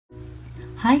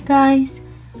Hi guys,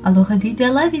 Aloha Baby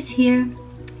Alive is here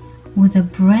with a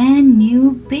brand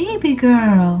new baby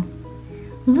girl.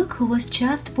 Look who was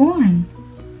just born.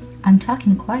 I'm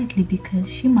talking quietly because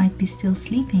she might be still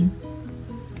sleeping.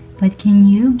 But can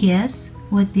you guess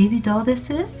what baby doll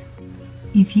this is?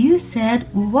 If you said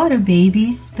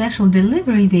Waterbabies special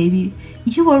delivery baby,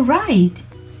 you were right.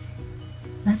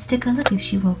 Let's take a look if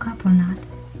she woke up or not.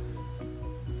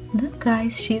 Look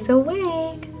guys, she's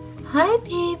awake. Hi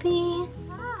baby.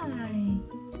 Hi.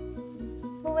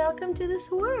 Welcome to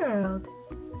this world.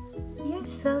 You're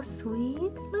so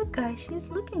sweet. Look guys, she's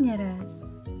looking at us.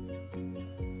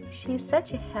 She's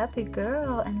such a happy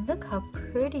girl and look how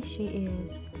pretty she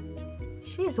is.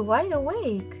 She's wide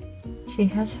awake. She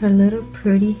has her little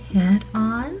pretty hat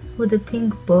on with a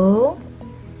pink bow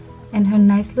and her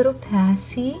nice little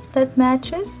passy that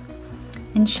matches.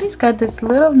 And she's got this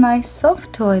little nice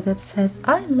soft toy that says,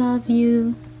 I love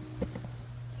you.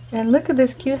 And look at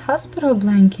this cute hospital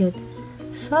blanket.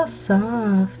 So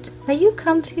soft. Are you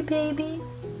comfy, baby?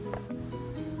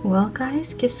 Well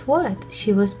guys, guess what?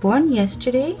 She was born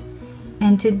yesterday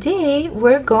and today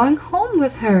we're going home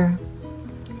with her.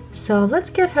 So let's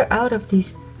get her out of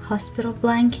these hospital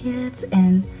blankets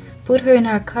and put her in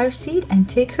our car seat and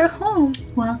take her home.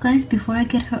 Well guys, before I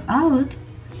get her out,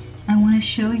 I want to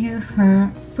show you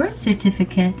her birth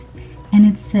certificate. And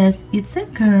it says it's a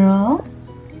girl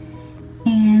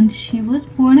and she was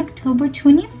born October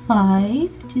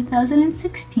 25,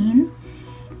 2016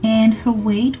 and her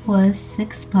weight was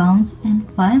 6 pounds and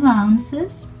 5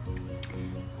 ounces.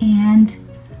 And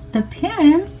the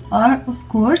parents are, of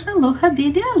course, Aloha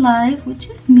Baby Alive, which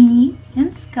is me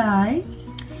and Skye.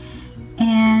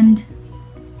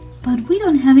 But we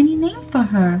don't have any name for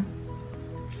her.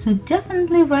 So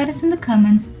definitely write us in the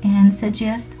comments and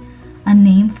suggest a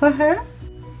name for her.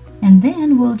 And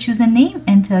then we'll choose a name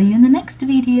and tell you in the next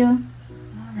video.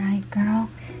 Alright girl,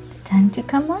 it's time to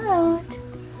come out.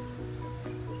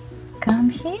 Come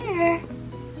here.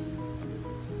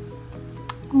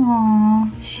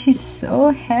 Oh, she's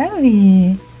so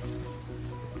heavy.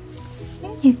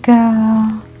 There you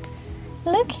go.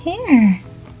 Look here.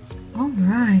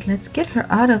 Alright, let's get her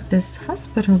out of this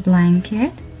hospital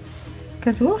blanket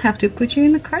because we'll have to put you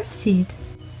in the car seat.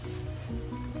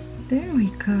 There we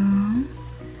go.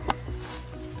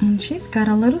 And she's got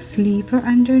a little sleeper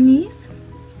underneath.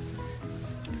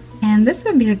 And this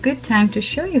would be a good time to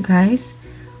show you guys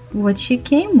what she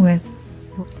came with.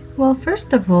 Well,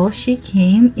 first of all, she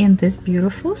came in this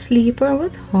beautiful sleeper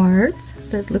with hearts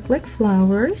that look like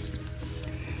flowers.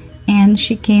 And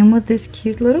she came with this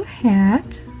cute little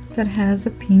hat that has a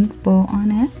pink bow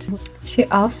on it. She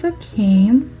also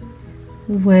came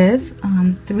with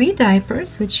 3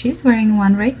 diapers, which she's wearing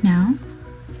one right now.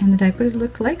 And the diapers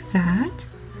look like that.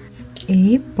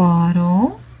 A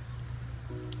bottle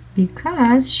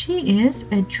because she is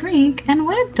a drink and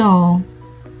wet doll.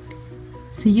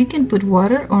 So you can put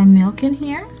water or milk in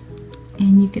here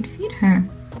and you can feed her.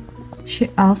 She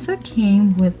also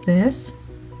came with this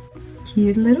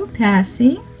cute little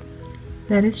passy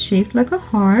that is shaped like a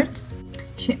heart.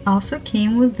 She also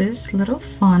came with this little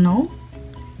funnel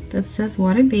that says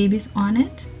Waterbabies on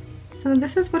it. So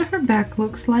this is what her back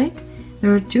looks like.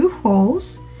 There are 2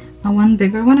 holes, one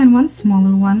bigger one and one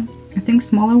smaller one. I think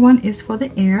smaller one is for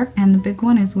the air and the big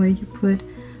one is where you put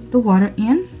the water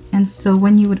in. And so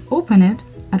when you would open it,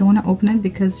 I don't want to open it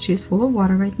because she's full of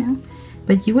water right now,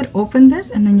 but you would open this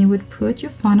and then you would put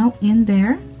your funnel in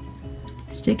there,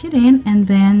 stick it in, and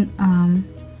then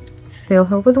fill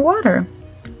her with water.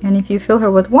 And if you fill her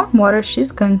with warm water,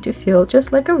 she's going to feel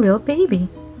just like a real baby.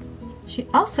 She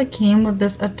also came with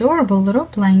this adorable little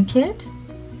blanket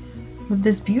with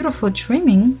this beautiful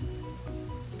trimming.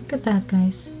 Look at that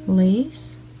guys,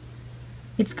 lace.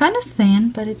 It's kind of thin,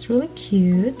 but it's really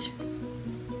cute.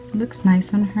 Looks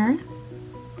nice on her.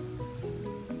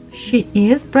 She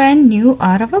is brand new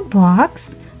out of a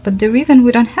box, but the reason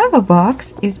we don't have a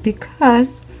box is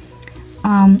because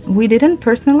we didn't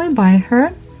personally buy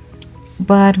her,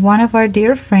 but one of our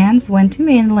dear friends went to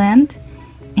mainland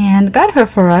and got her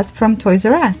for us from Toys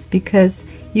R Us because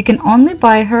you can only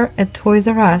buy her at Toys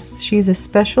R Us. She's a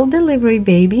special delivery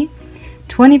baby,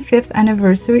 25th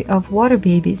anniversary of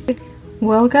Waterbabies.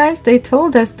 Well guys, they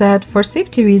told us that for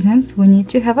safety reasons we need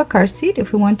to have a car seat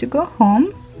if we want to go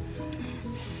home.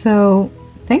 So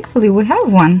thankfully we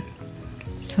have one.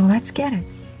 So let's get it.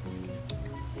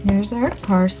 Here's our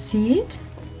car seat.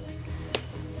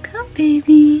 Come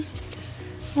baby.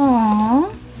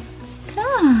 Aww.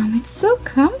 Come, it's so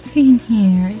comfy in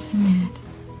here, isn't it?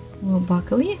 We'll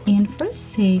buckle you in for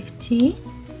safety.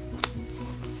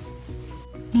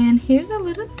 And here's a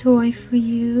little toy for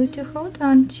you to hold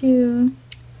on to.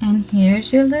 And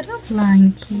here's your little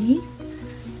blankie.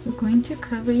 We're going to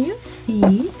cover your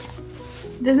feet.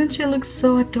 Doesn't she look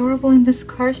so adorable in this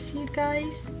car seat,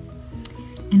 guys?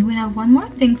 And we have one more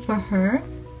thing for her.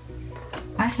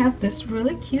 I have this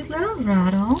really cute little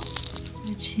rattle,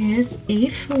 which is a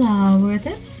flower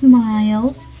that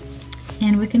smiles.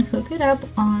 And we can hook it up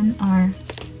on our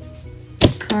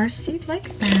car seat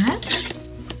like that.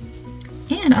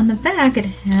 And on the back it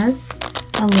has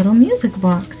a little music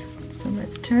box. So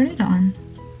let's turn it on.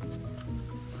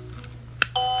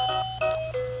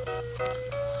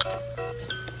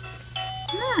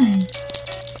 Nice.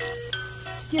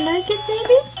 You like it,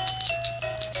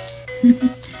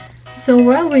 baby? So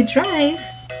while we drive,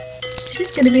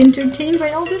 she's gonna be entertained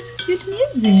by all this cute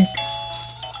music.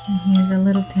 And here's a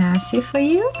little passy for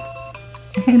you.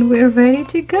 And we're ready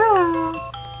to go.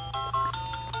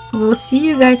 We'll see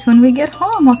you guys when we get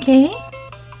home, okay?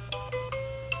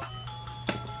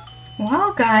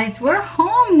 Wow, guys, we're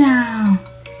home now.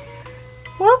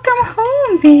 Welcome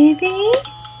home, baby.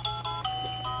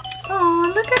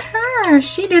 Oh, look at her.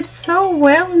 She did so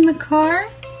well in the car.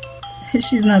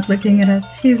 She's not looking at us.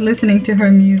 She's listening to her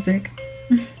music.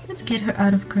 Let's get her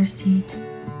out of car seat.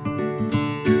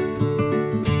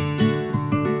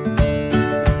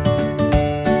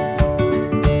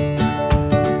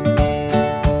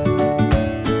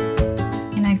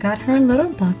 Got her a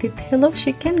little puppy pillow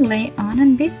she can lay on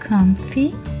and be comfy.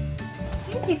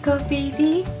 Here you go,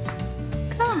 baby.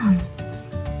 Come.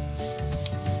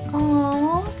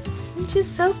 Oh, aren't you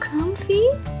so comfy?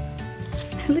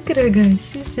 Look at her,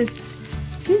 guys. She's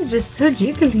just so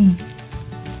jiggly.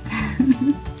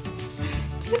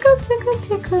 Tickle, tickle,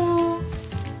 tickle.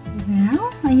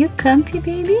 Well, are you comfy,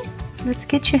 baby? Let's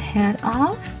get your head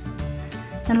off.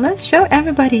 And let's show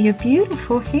everybody your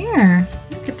beautiful hair.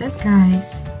 Look at that,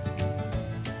 guys.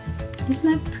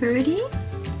 Isn't that pretty?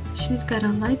 She's got a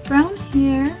light brown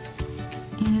hair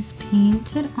and it's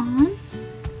painted on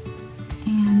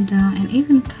and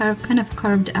even kind of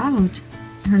carved out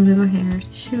her little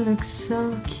hairs. She looks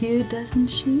so cute, doesn't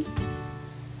she?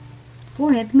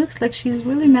 Boy, it looks like she's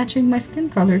really matching my skin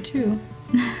color too.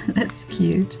 That's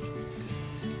cute.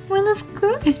 Well, of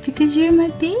course, because you're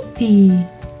my baby.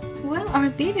 Well, our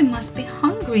baby must be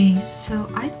hungry, so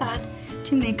I thought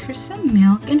to make her some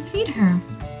milk and feed her.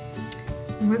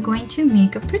 We're going to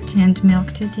make a pretend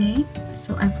milk today.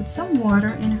 So I put some water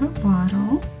in her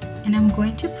bottle and I'm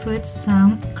going to put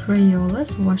some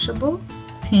Crayola's washable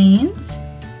paints.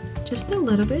 Just a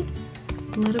little bit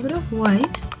of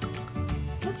white.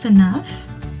 That's enough.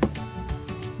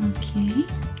 Okay,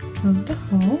 close the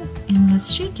hole and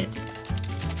let's shake it.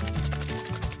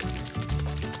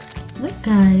 Look,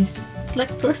 guys, it's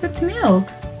like perfect milk.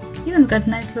 Even got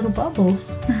nice little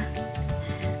bubbles.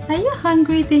 Are you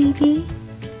hungry, baby?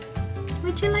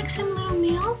 Would you like some little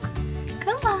milk?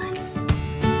 Come on.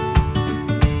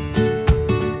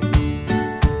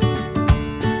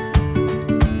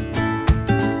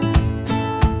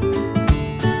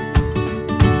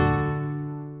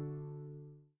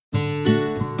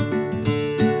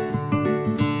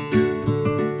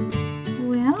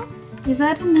 Well, is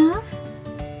that enough?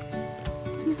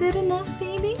 Is that enough,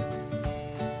 baby?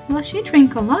 Well, she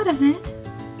drank a lot of it.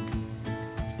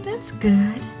 That's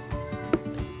good.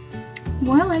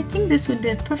 Well, I think this would be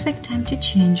a perfect time to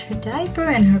change her diaper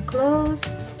and her clothes.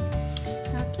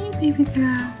 Okay, baby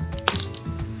girl.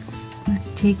 Let's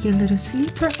take your little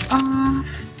sleeper off.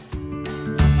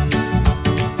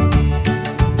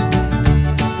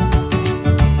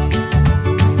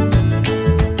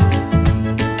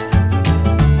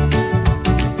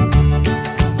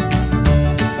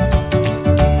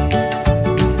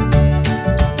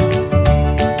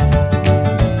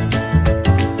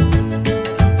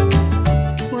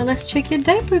 Let's check your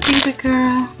diaper, baby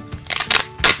girl.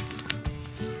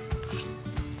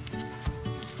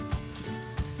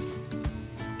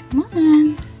 Come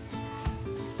on.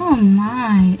 Oh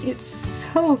my, it's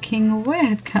soaking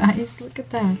wet, guys. Look at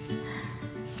that.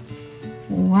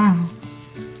 Wow.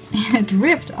 And it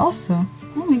ripped also.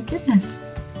 Oh my goodness.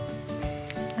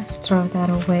 Let's throw that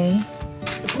away.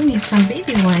 We need some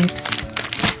baby wipes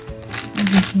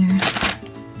over here.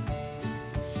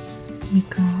 Here you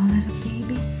go, little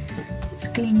baby. Let's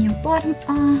clean your bottom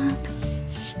up.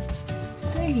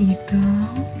 There you go.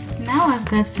 Now I've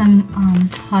got some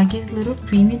Huggies little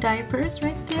preemie diapers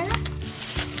right there.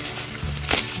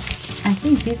 I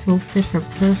think these will fit her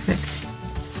perfect.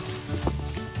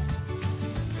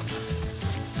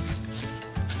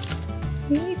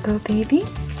 Here you go, baby.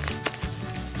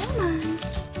 Come on.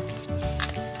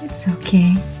 It's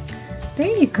okay.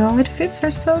 There you go. It fits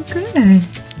her so good.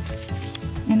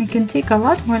 And it can take a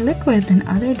lot more liquid than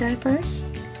other diapers.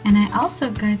 And I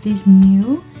also got these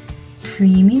new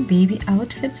preemie baby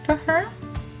outfits for her.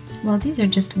 Well, these are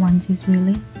just onesies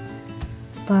really,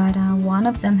 but one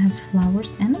of them has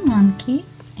flowers and a monkey,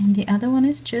 and the other one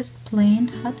is just plain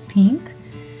hot pink,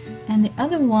 and the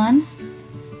other one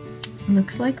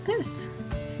looks like this.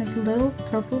 It has little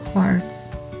purple hearts.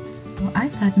 Well, I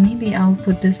thought maybe I'll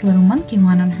put this little monkey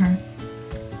one on her.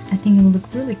 I think it will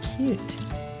look really cute.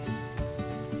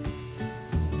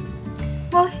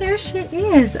 Well, here she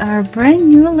is, our brand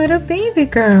new little baby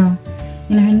girl,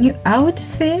 in her new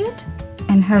outfit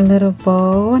and her little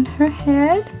bow on her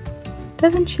head.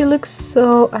 Doesn't she look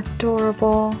so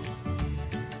adorable?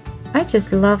 I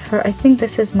just love her. I think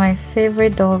this is my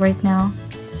favorite doll right now.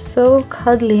 So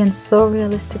cuddly and so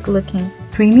realistic looking.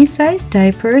 Preemie size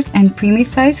diapers and preemie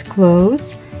size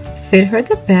clothes fit her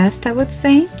the best, I would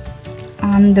say.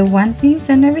 The onesies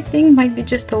and everything might be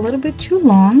just a little bit too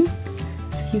long.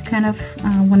 So you kind of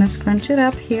want to scrunch it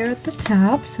up here at the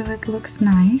top so it looks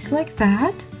nice like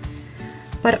that.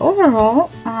 But overall,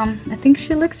 I think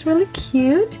she looks really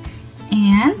cute.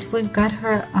 And we've got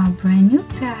her a brand new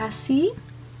passy.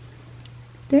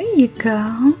 There you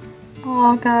go.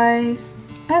 Oh guys,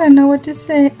 I don't know what to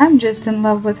say. I'm just in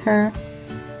love with her.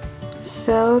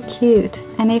 So cute.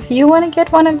 And if you want to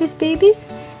get one of these babies,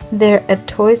 they're at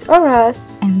Toys R Us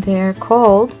and they're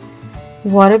called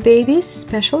Waterbabies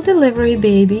Special Delivery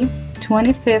Baby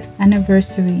 25th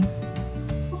Anniversary.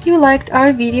 Hope you liked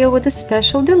our video with the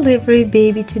special delivery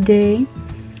baby today.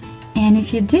 And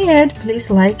if you did, please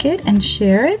like it and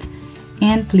share it.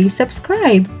 And please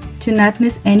subscribe to not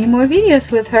miss any more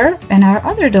videos with her and our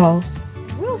other dolls.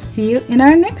 We'll see you in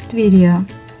our next video.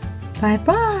 Bye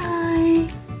bye.